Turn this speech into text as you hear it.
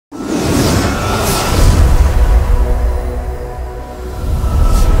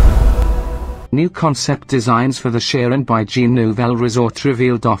New concept designs for the Sharaan by Jean Nouvel resort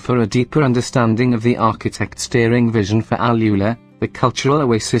revealed offer a deeper understanding of the architect's daring vision for AlUla, the cultural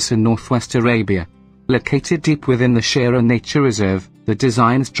oasis in northwest Arabia. Located deep within the Sharaan Nature Reserve, the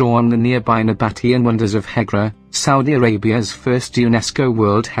designs draw on the nearby Nabataean wonders of Hegra, Saudi Arabia's first UNESCO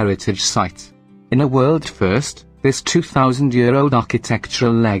World Heritage Site. In a world first, this 2,000-year-old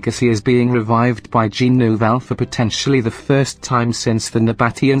architectural legacy is being revived by Jean Nouvel for potentially the first time since the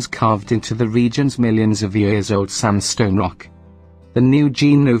Nabataeans carved into the region's millions of years old sandstone rock. The new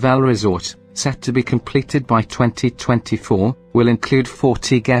Jean Nouvel resort, set to be completed by 2024, will include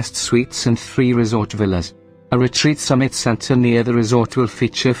 40 guest suites and 3 resort villas. A retreat summit center near the resort will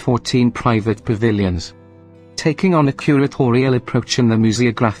feature 14 private pavilions. Taking on a curatorial approach in the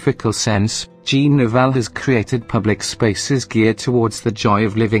museographical sense, Jean Nouvel has created public spaces geared towards the joy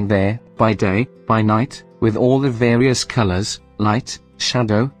of living there, by day, by night, with all the various colors, light,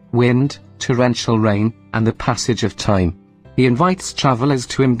 shadow, wind, torrential rain, and the passage of time. He invites travelers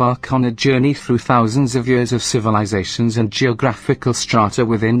to embark on a journey through thousands of years of civilisations and geographical strata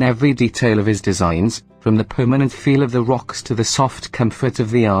within every detail of his designs, from the permanent feel of the rocks to the soft comfort of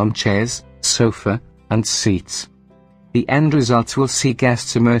the armchairs, sofa, and seats. The end result will see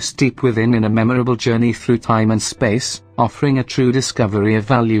guests immersed deep within in a memorable journey through time and space, offering a true discovery of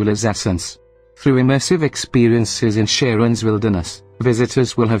AlUla's essence. Through immersive experiences in Sharaan's wilderness,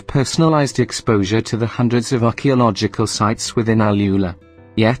 visitors will have personalized exposure to the hundreds of archaeological sites within AlUla.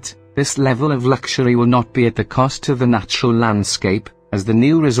 Yet, this level of luxury will not be at the cost of the natural landscape, as the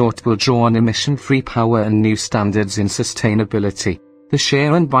new resort will draw on emission-free power and new standards in sustainability. The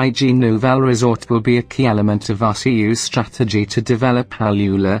Sharaan by Jean Nouvel resort will be a key element of RCU's strategy to develop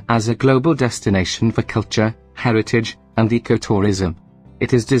AlUla as a global destination for culture, heritage, and ecotourism.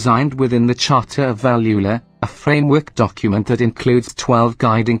 It is designed within the Charter of AlUla, a framework document that includes 12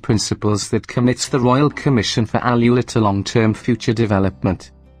 guiding principles that commits the Royal Commission for AlUla to long-term future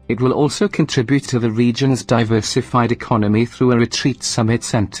development. It will also contribute to the region's diversified economy through a retreat summit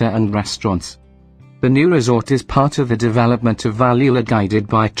center and restaurants. The new resort is part of the development of AlUla guided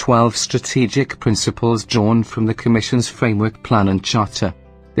by 12 strategic principles drawn from the Commission's framework plan and charter.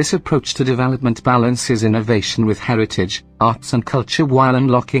 This approach to development balances innovation with heritage, arts and culture while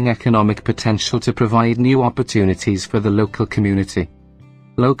unlocking economic potential to provide new opportunities for the local community.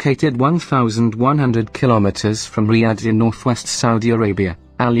 Located 1,100 kilometers from Riyadh in northwest Saudi Arabia,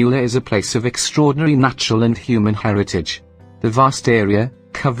 AlUla is a place of extraordinary natural and human heritage. The vast area,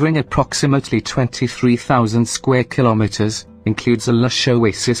 covering approximately 23,000 square kilometers, includes a lush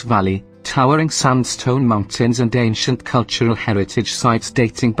oasis valley, towering sandstone mountains and ancient cultural heritage sites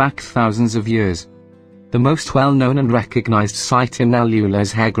dating back thousands of years. The most well-known and recognized site in AlUla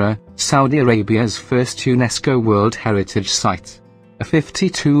is Hegra, Saudi Arabia's first UNESCO World Heritage Site. A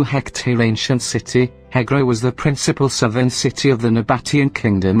 52-hectare ancient city, Hegra was the principal southern city of the Nabataean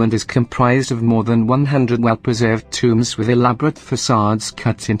kingdom and is comprised of more than 100 well-preserved tombs with elaborate facades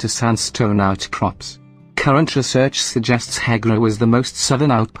cut into sandstone outcrops. Current research suggests Hegra was the most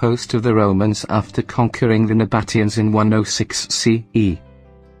southern outpost of the Romans after conquering the Nabataeans in 106 CE.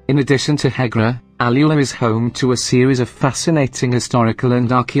 In addition to Hegra, AlUla is home to a series of fascinating historical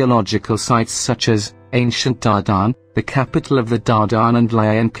and archaeological sites such as ancient Dardan, the capital of the Dardan and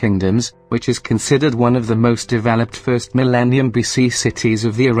Lion kingdoms, which is considered one of the most developed first millennium BC cities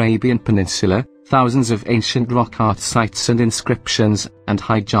of the Arabian Peninsula, thousands of ancient rock art sites and inscriptions, and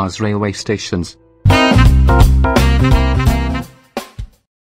Hijaz railway stations.